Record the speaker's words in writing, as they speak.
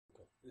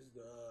This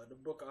is the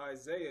book of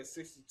Isaiah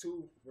 62,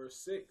 verse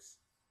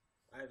 6.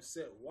 I have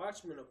set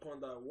watchmen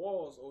upon thy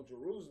walls, O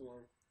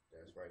Jerusalem.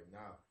 That's right.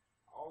 Now,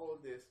 all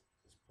of this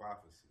is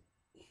prophecy.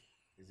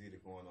 It's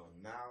either going on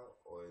now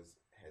or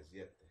has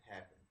yet to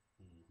happen.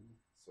 Mm-hmm.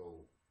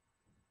 So,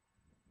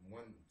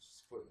 one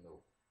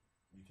footnote: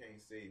 you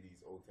can't say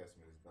these Old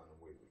Testament is done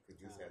away with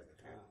because this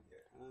hasn't happened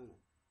yet.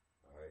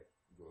 All right,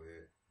 go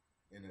ahead.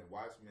 And the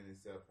watchmen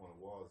is set upon the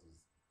walls is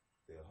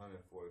the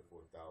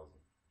 144,000.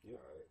 Yep.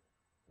 All right,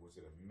 which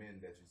are the men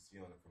that you see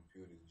on the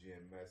computers,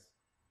 GMS.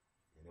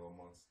 You know,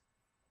 amongst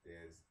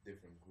there's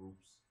different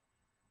groups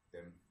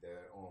that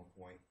are on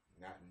point,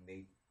 not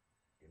Nate,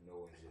 you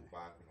know, and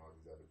Zabak and all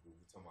these other groups.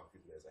 We're talking about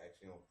people that's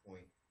actually on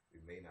point.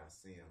 We may not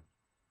see them,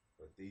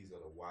 but these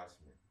are the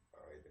watchmen.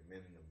 All right, the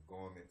men in them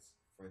garments,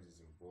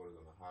 fringes and borders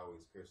on the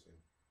highways,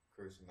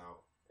 cursing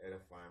out,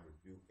 edifying,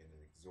 rebuking,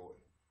 and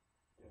exhorting.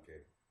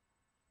 Okay,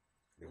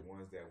 the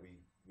ones that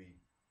we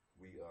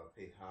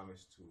pay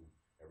homage to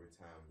every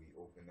time we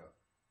open up.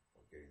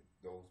 Okay,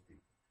 those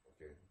people.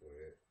 Okay, go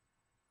ahead.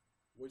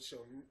 Which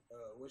shall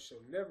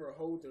never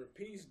hold their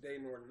peace day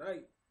nor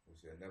night.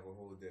 Which shall never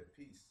hold their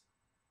peace.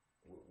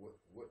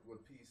 What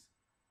peace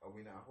are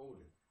we not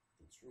holding?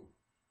 The truth.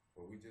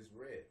 What we just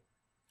read.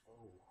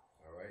 Oh.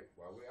 All right.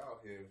 While we're out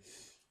here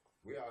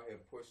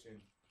pushing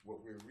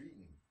what we're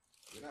reading.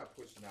 We're not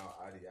pushing our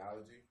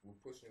ideology.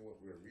 We're pushing what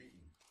we're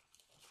reading.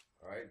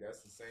 All right.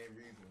 That's the same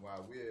reason why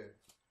we're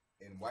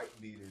in white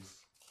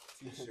beaters,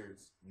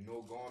 t-shirts,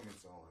 no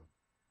garments on.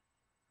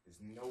 It's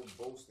no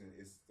boasting.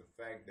 It's the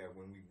fact that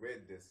when we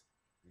read this,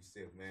 we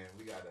said, man,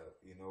 we gotta,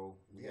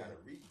 gotta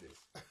read this.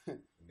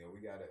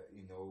 We gotta,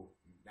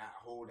 not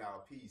hold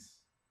our peace.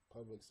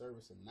 Public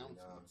service announcement.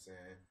 You know what I'm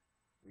saying?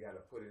 We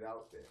gotta put it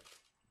out there.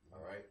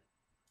 All right?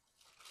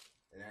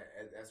 And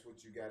that's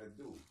what you gotta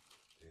do.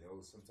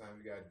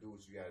 Sometimes you gotta do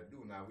what you gotta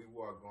do. Now, we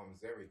wore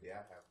garments every day.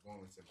 I have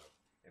garments in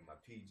my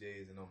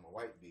PJs and on my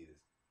white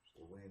beaters.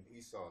 So we're in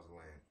Esau's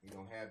land. We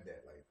don't have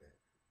that like that.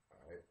 All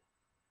right?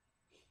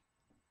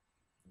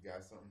 You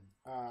got something?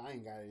 I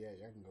ain't got it yet.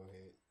 Y'all can go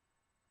ahead.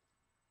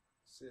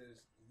 Says,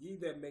 ye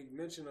that make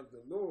mention of the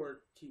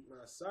Lord, keep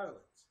not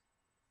silence,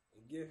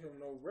 and give him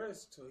no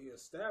rest till he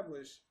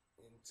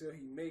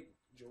make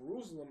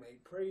Jerusalem a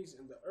praise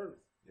in the earth.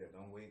 Yeah,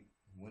 don't wait.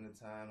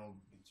 Wintertime, don't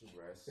get your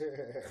rest. You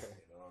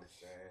know what I'm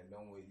saying?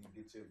 Don't wait. You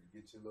get your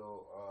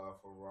little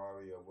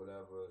Ferrari or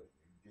whatever.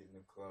 You get in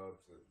the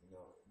clubs. We're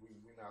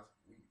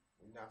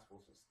not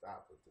supposed to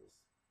stop with this.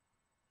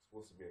 It's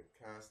supposed to be a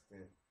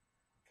constant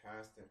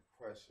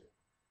pressure.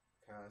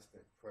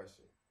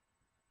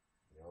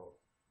 And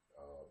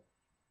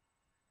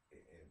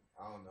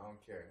I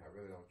don't care. I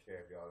really don't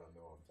care if y'all don't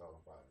know what I'm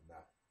talking about or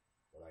not.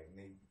 But like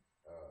Diaz,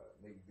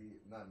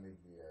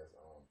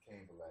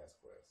 Cain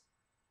Velasquez,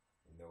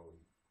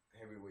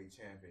 heavyweight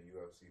champion,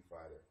 UFC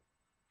fighter,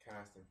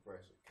 constant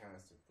pressure.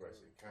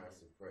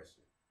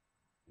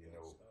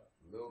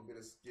 A little bit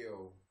of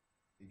skill.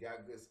 He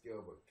got good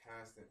skill, but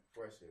constant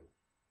pressure,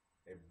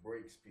 it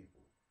breaks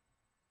people.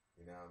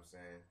 You know what I'm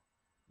saying?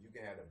 You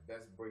can have the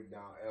best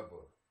breakdown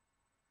ever,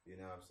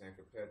 you know what I'm saying,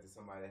 compared to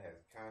somebody that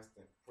has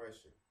constant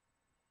pressure.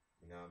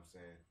 You know what I'm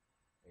saying?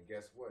 And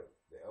guess what?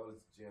 The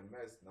elders of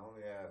GMS not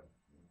only have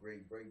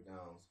great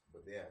breakdowns,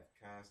 but they have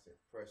constant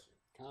pressure.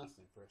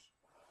 Constant pressure.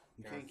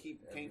 You can't keep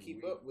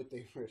up with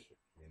their pressure.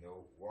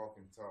 Walk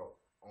and talk,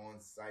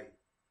 on site,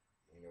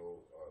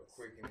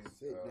 quickening,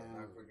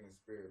 not quickening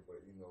spirit,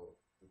 but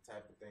the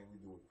type of thing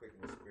we do with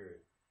quickening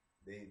spirit.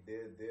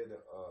 They're the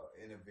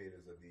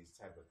innovators of these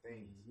type of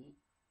things. Mm-hmm.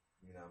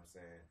 You know what I'm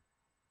saying?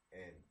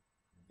 And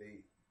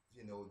they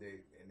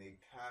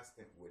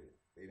constant with it.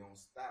 They don't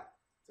stop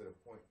to the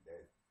point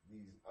that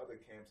these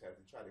other camps have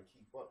to try to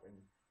keep up, and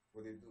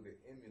what they do to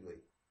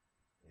emulate.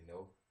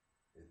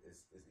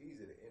 It's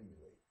easy to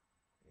emulate.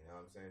 You know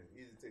what I'm saying? It's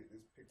easy to take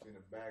this picture in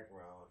the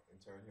background and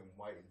turn him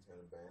white and turn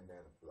the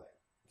bandana black.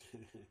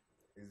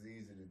 It's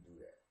easy to do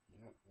that.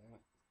 Yeah.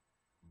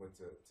 But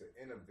to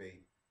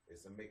innovate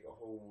is to make a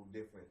whole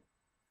different,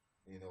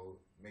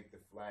 make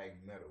the flag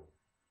metal.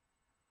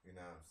 You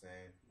know what I'm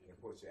saying? And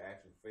put your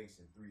actual face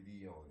in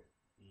 3D on it.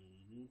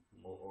 Mm-hmm.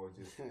 Or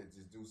just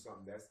do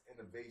something that's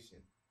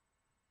innovation.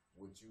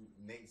 What you,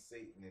 Nate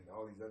Satan and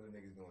all these other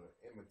niggas doing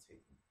are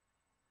imitating.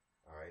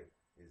 All right?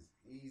 It's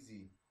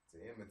easy to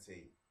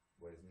imitate,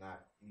 but it's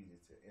not easy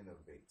to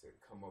innovate, to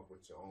come up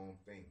with your own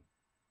thing.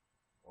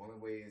 Only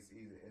way it's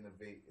easy to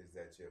innovate is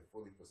that you're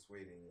fully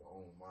persuaded in your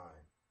own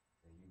mind.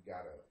 And you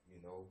gotta, you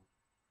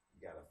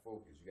gotta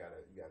focus. You got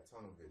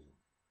tunnel vision.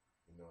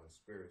 And the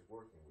spirit's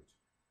working with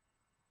you.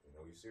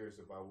 You're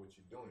serious about what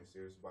you're doing. You're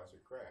serious about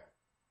your craft.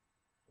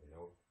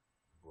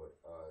 But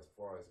as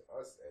far as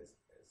us as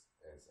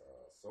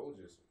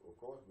soldiers, of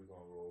course we're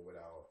gonna roll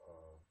with our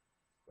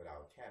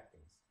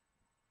captains.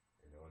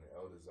 And the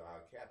elders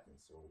are our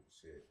captains. So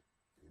shit,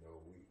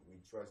 we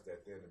trust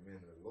that they're the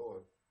men of the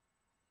Lord.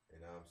 You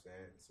know what I'm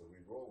saying? So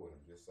we roll with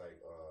them, just like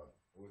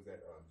what was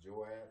that?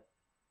 Joab,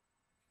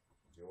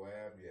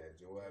 Joab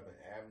and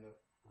Abner.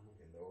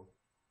 Mm-hmm.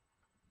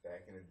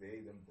 Back in the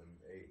day, them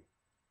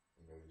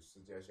You know, you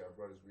suggest your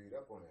brothers read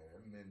up on that.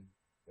 Them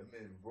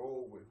men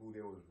roll with who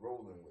they was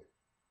rolling with.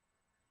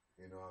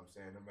 You know what I'm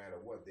saying? No matter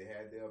what, they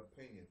had their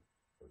opinion,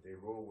 but they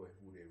roll with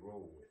who they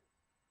roll with.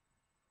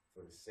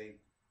 For the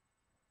sake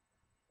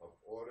of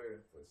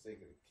order, for the sake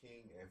of the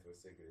king, and for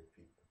the sake of the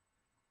people.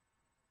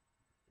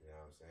 You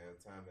know what I'm saying? At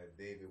the time that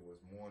David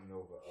was mourning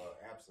over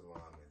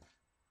Absalom and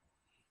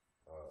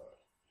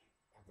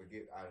I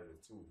forget out of the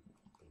two,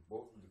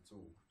 both of the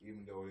two,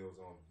 even though they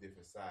was on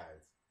different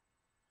sides,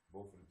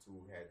 both of the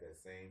two had that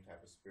same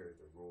type of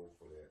spirit to rule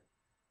for their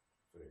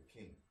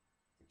king,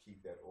 to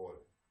keep that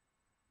order.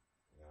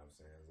 You know what I'm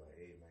saying? It's like,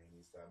 hey man,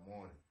 you need to start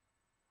mourning.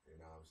 You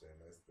know what I'm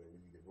saying? We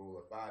need to roll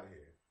up out of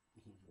here.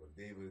 But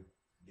David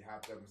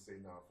hopped up and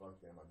said, no, fuck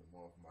them, I've been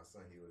mourning for my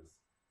son. He was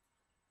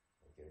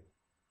okay.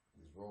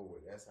 Just roll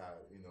with it. That's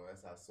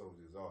how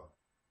soldiers are.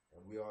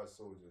 And we are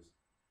soldiers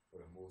for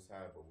the Most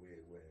High, but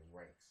we're in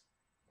ranks.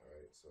 All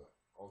right. So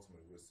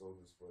ultimately we're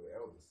soldiers for the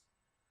elders.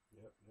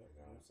 Yep. You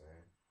know what I'm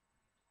saying?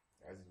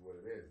 That's just what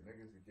it is.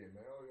 Niggas be getting,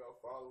 man, oh, y'all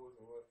followers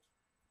and what?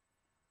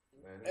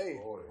 Man, hey,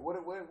 order. what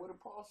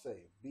did Paul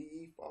say? Be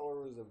ye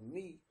followers of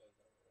me,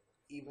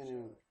 even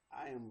if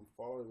I am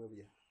followers of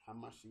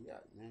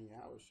Hamashiach, man,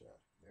 Yahushua.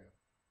 Yeah.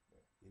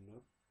 You know?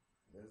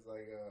 It's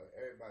like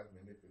everybody's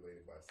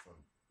manipulated by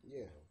something.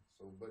 Yeah. You know?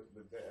 So, but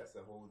that's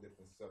a whole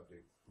different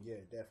subject. Yeah,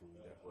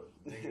 definitely. But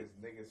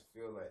niggas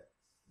feel that.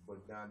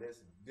 But now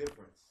there's a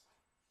difference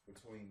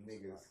between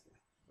niggas,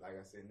 like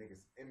I said,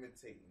 niggas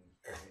imitating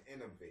and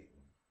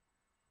innovating.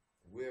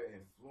 We're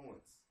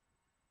influenced.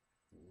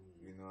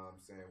 You know what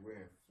I'm saying?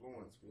 We're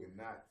influenced. We're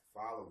not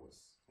followers.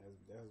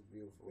 That's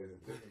beautiful. There's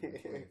a difference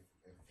between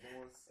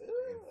influence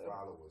and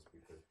followers,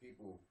 because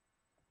people,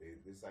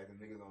 it's like the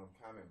niggas on them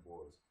comment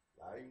boards.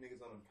 A lot of you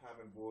niggas on them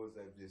comment boards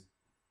that just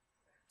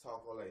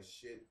talk all that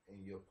shit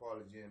and you're part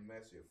of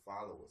GMS, you're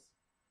followers.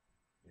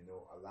 You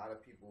know, a lot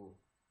of people,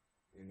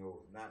 you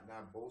know, not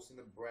boasting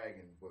or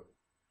bragging, but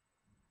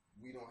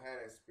we don't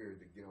have that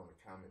spirit to get on the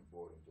comment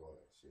board and do all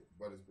that shit.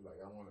 Brothers be like,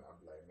 I'll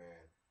be like,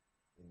 man,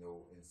 you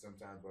know, and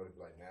sometimes brothers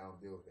be like, man, I don't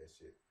deal with that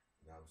shit.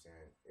 You know what I'm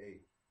saying?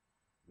 Hey,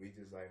 we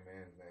just like,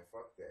 man,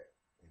 fuck that.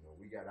 You know,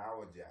 we got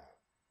our job.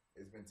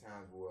 There's been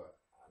times where,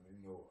 I mean,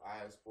 you know,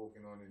 I have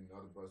spoken on it and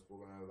other brothers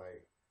spoken on it,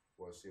 like,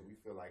 well, shit, we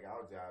feel like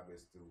our job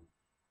is to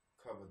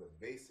cover the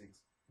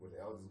basics where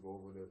the elders go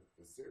over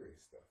the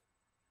serious stuff.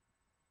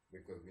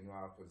 Because we know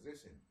our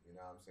position, you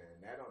know what I'm saying?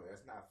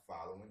 That's not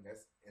following,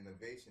 that's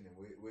innovation, and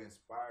we're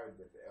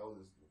inspired that the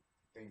elders,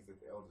 things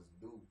that the elders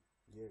do.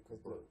 Yeah,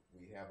 because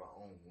we have our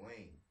own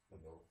lane, you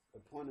know.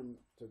 The point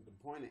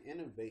of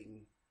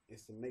innovating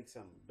is to make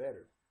something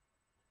better.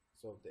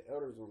 So if the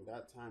elders don't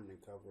got time to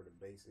cover the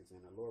basics, and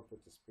the Lord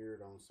put the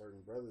spirit on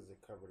certain brothers that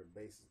cover the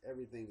basics,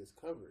 everything is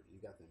covered. You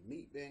got the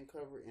meat being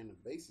covered and the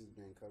basics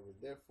being covered.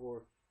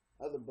 Therefore,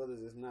 other brothers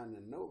that's not in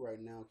the know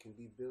right now can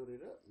be builded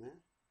up, man,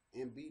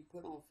 and be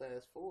put on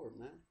fast forward,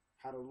 man.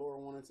 How the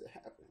Lord wanted to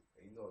happen.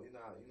 You know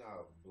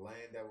how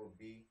bland that would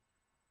be.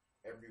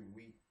 Every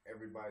week,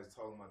 everybody's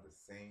talking about the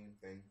same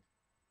thing.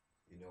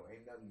 You know,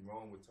 ain't nothing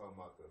wrong with talking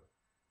about the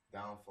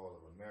downfall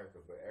of America,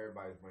 but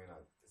everybody's bringing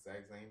out the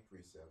exact same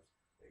precepts,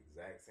 the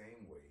exact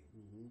same way.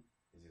 Mm-hmm.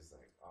 It's just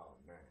like, oh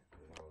man,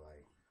 you know,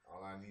 like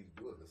all I need to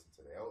do is listen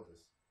to the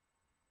elders.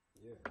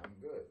 Yeah, I'm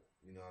good.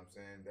 You know what I'm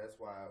saying? That's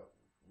why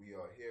we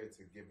are here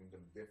to give them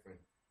different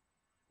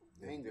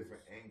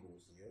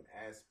angles and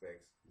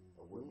aspects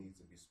of what needs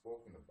to be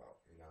spoken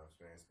about. You know what I'm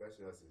saying?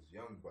 Especially us as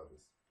young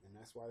brothers. And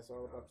that's why it's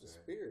all about the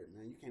spirit,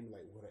 man. You can't be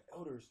like, well, the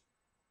elders,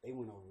 they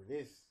went over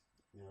this,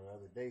 you know, the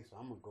other day, so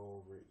I'm gonna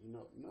go over it. You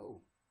know,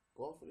 no,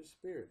 go off of the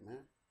spirit,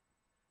 man.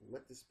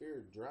 Let the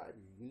spirit drive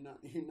you.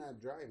 You're not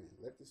driving.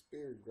 Let the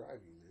spirit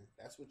drive you, man.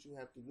 That's what you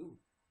have to do.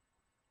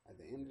 At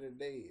the end of the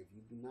day, if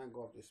you do not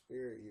go off the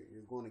spirit,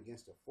 you're going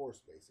against the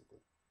force, basically.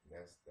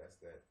 That's that.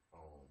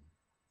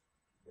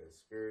 The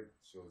spirit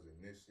shows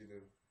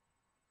initiative,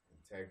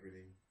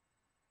 integrity,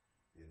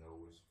 you know,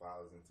 which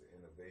follows into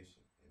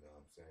innovation. You know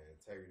what I'm saying?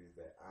 Integrity is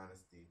that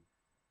honesty,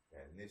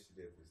 that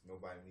initiative is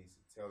nobody needs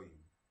to tell you.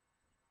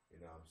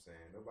 You know what I'm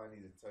saying? Nobody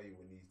needs to tell you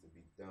what needs to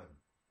be done.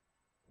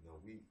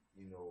 We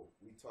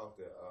talk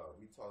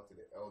to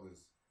the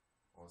elders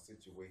on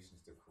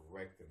situations to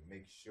correct and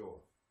make sure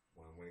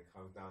when it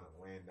comes down to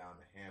laying down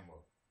the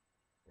hammer.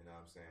 You know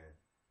what I'm saying?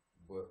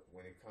 But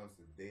when it comes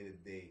to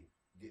day-to-day,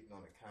 getting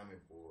on the comment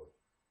board,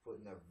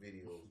 putting up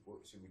videos,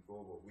 what should we go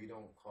over? We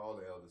don't call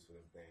the elders for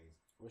them things.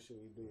 What should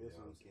we do this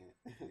weekend?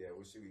 Yeah,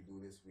 what should we do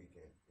this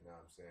weekend? You know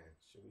what I'm saying?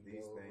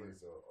 These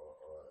things are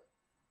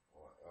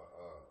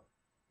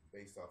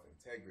based off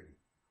integrity.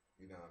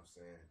 You know what I'm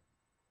saying?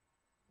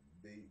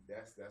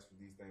 That's what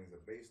these things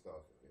are based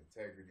off of.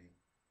 Integrity,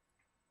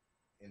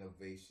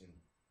 innovation.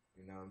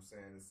 You know what I'm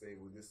saying? To say,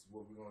 well, this is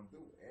what we're gonna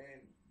do,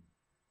 and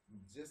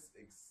just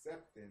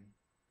accepting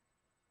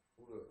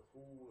who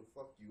the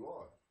fuck you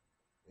are.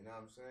 You know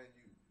what I'm saying?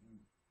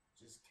 You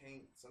just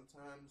can't.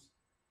 Sometimes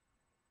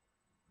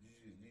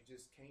you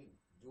just can't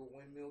do a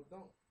windmill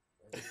dunk.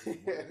 That's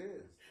just what it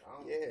is.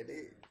 Yeah, it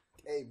is.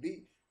 Hey,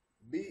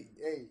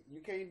 Hey,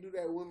 you can't do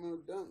that windmill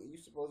dunk. You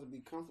supposed to be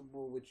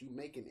comfortable with you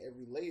making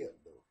every layup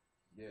though.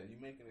 Yeah, you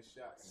making a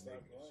shot.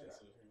 Slap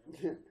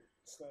Making a glass. shot.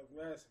 Slap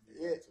glass if you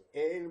Yeah, got to.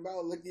 it ain't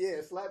about look.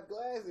 Yeah, slap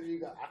glass if you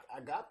got. I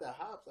got the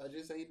hops. I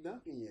just ain't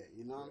dunking yet.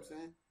 You know what I'm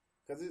saying?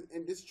 Because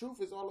and this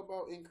truth is all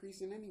about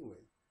increasing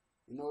anyway.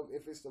 You know,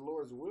 if it's the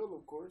Lord's will,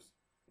 of course,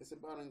 it's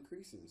about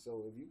increasing.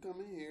 So if you come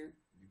in here,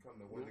 you come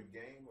to win the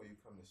game or you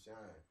come to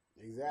shine.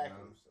 Exactly.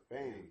 You know,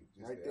 Bam.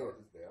 just Right the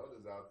there.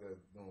 elders out there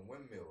doing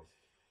windmills.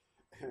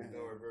 You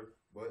know,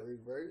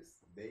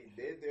 reverse.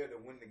 They're there to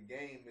win the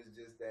game. It's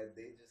just that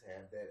they just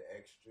have that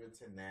extra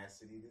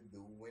tenacity to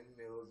do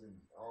windmills and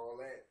all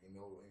that. You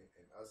know,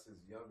 and us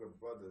as younger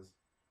brothers,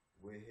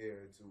 we're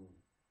here to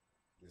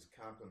just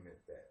complement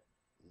that.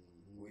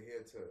 Mm-hmm. We're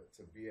here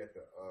to be at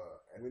the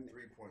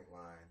 3-point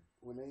line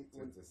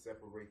to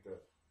separate the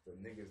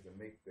niggas to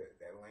make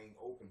that lane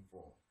open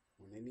for them.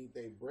 When they need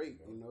their break,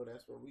 you know,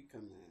 that's where we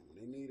come in. When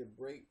they need a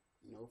break,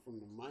 you know, from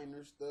the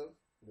minor stuff,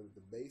 the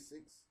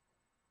basics,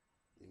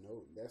 you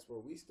know, that's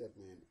where we step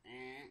in.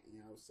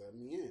 You know, sub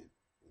me in.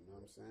 You know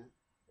what I'm saying?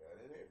 Yeah,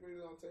 they really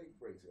don't take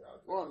breaks.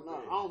 Well,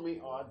 no, I don't mean.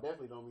 Oh, I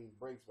definitely don't mean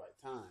breaks by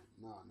time.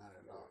 No, not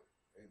at all.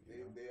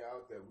 They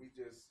out there. We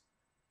just,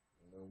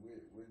 you know,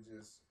 we're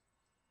just.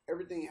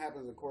 Everything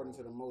happens according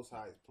to the Most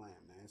High's plan,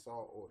 man. It's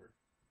all order.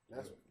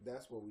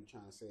 That's what we're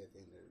trying to say at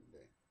the end of the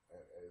day.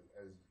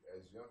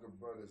 As younger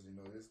brothers, you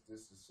know, this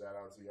is shout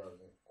out to y'all,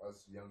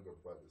 us younger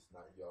brothers,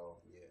 not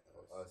y'all. Yeah,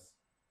 us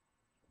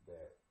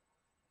that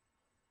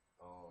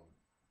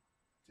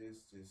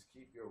just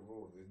keep your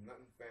role. There's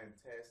nothing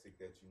fantastic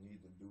that you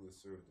need to do to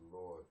serve the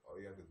Lord. All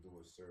you have to do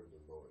is serve the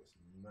Lord.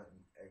 It's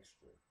nothing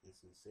extra. It's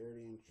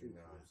sincerity and truth.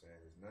 You know what I'm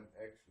saying? There's nothing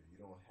extra. You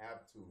don't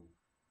have to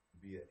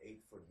be an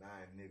 8'9"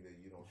 nigga.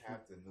 You don't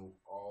have to know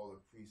all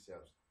the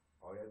precepts.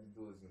 All you have to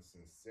do is in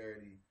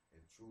sincerity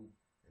and truth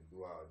and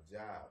do our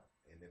job.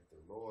 And if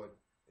the Lord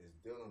is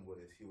dealing with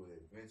us, he will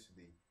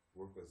eventually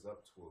work us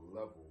up to a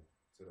level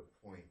to the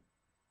point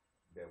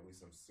that we're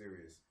some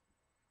serious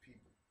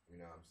people. You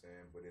know what I'm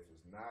saying? But if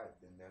it's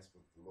not, then that's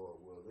what the Lord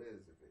will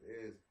is. If it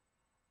is,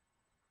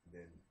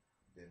 then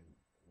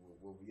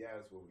where we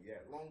at is where we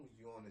at. As long as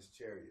you're on this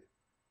chariot,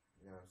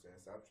 you know what I'm saying?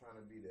 Stop trying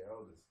to be the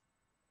elders.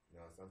 You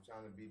know, stop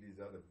trying to be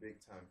these other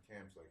big time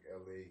camps like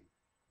LA,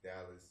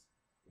 Dallas,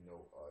 you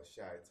know,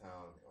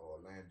 Chi-Town,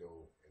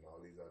 Orlando, and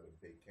all these other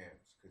big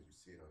camps because you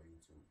see it on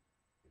YouTube.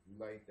 If you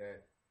like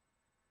that,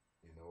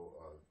 you know,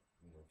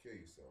 kill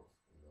yourself.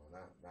 You know,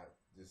 not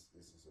just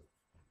this is a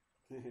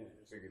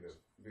figurative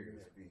speech.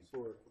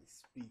 Metaphorically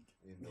speak.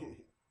 You know,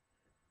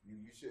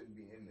 you shouldn't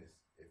be in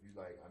this. If you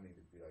like, I need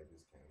to be like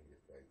this camp, you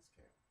get like this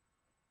camp.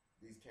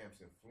 These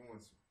camps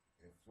influence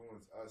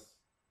us.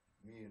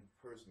 Me and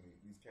personally,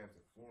 these camps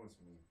influence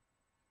me,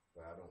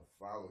 but I don't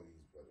follow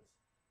these brothers.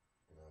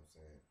 You know what I'm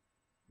saying?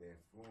 They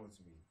influence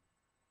me,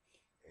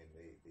 and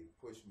they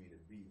push me to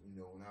be. You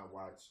know, when I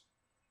watch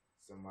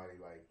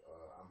somebody like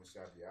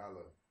Amashabi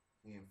Allah,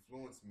 he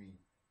influenced me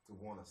to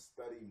want to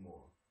study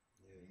more.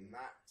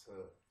 Not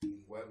to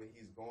whether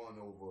he's going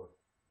over,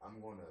 I'm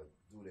going to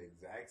do the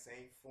exact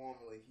same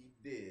formula he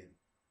did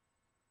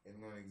and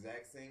learn the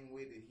exact same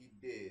way that he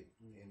did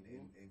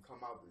and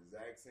come out the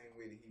exact same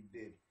way that he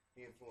did.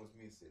 He influenced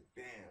me and said,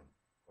 damn.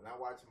 When I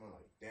watch him, I'm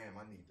like, damn,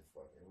 I need to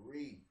fucking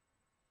read.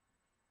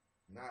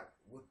 Not,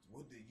 what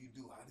did you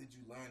do? How did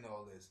you learn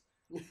all this?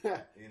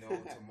 You know,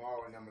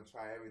 tomorrow, and I'm going to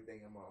try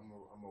everything. I'm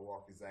gonna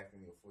walk exactly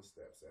in your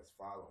footsteps. That's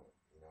following.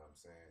 You know what I'm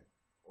saying?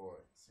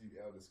 Or see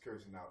elders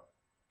cursing out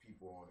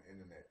people on the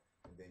internet,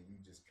 and then you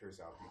just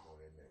curse out people on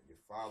the internet.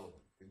 You're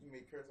following, because you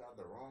may curse out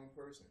the wrong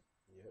person.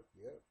 Yep.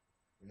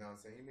 You know what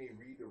I'm saying? You may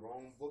read the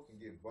wrong book and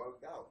get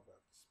bugged out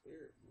about the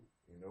spirit. Man.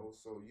 You know,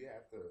 so you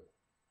have to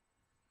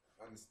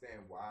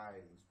understand why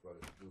these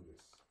brothers do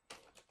this.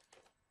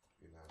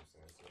 You know what I'm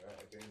saying? So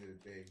at the end of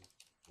the day,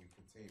 we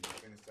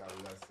finish our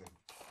lesson.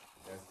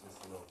 That's just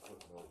a little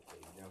footnote for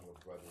the younger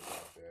brothers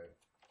out there,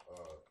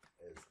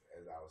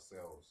 as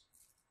ourselves.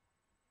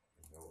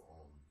 You know,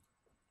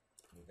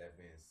 with that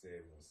being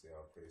said, we're going to say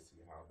our praise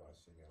to Yahweh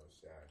Shem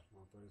Yahushai.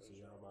 Our praise to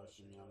Yahweh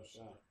Shem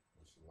Yahushai.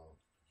 Shalom.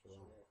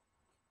 Shalom.